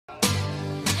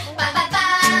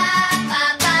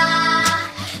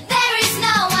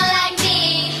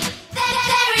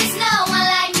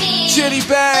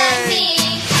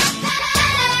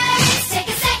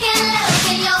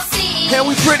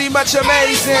much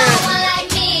amazing.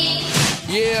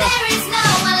 Yeah.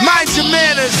 Mind your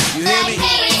manners. You hear me?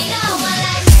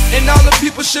 And all the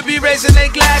people should be raising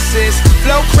their glasses.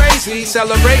 Flow crazy,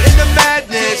 celebrating the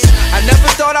madness. I never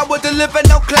thought I would deliver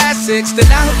no classics. Then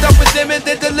I hooked up with them and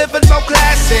they delivered more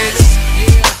classics.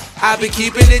 I've been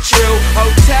keeping it true.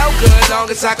 Hotel good, long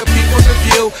as I can peek from the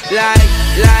view.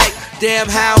 Like, damn,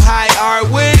 how high are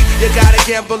we? You gotta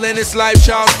gamble in this life,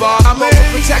 Charles Bar. I'm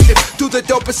overprotected, do the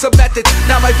dopest of methods.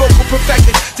 Now my vocal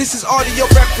perfected, this is audio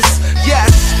breakfast, yes.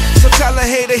 So tell a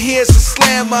hater here's a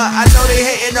slammer. I know they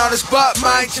hating on us, but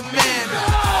mind your man.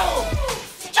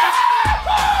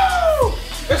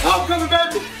 It's homecoming,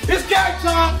 baby. It's gang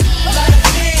time.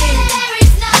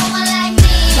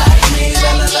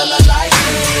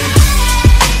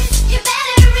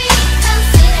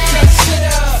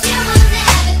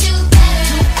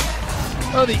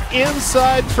 Oh, the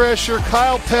inside pressure.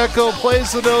 Kyle Peko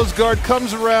plays the nose guard,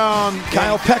 comes around.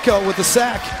 Kyle Peko with the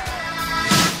sack.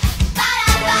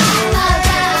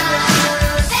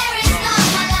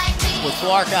 With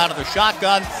Clark out of the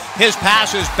shotgun, his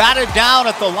pass is batted down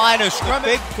at the line of scrimmage.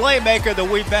 Big playmaker that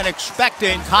we've been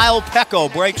expecting. Kyle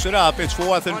Peko breaks it up. It's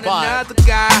 4th and 5. Another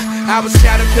guy, I was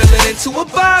caterpillar into a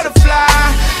butterfly.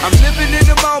 I'm living in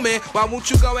the moment. Why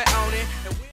won't you go and own it?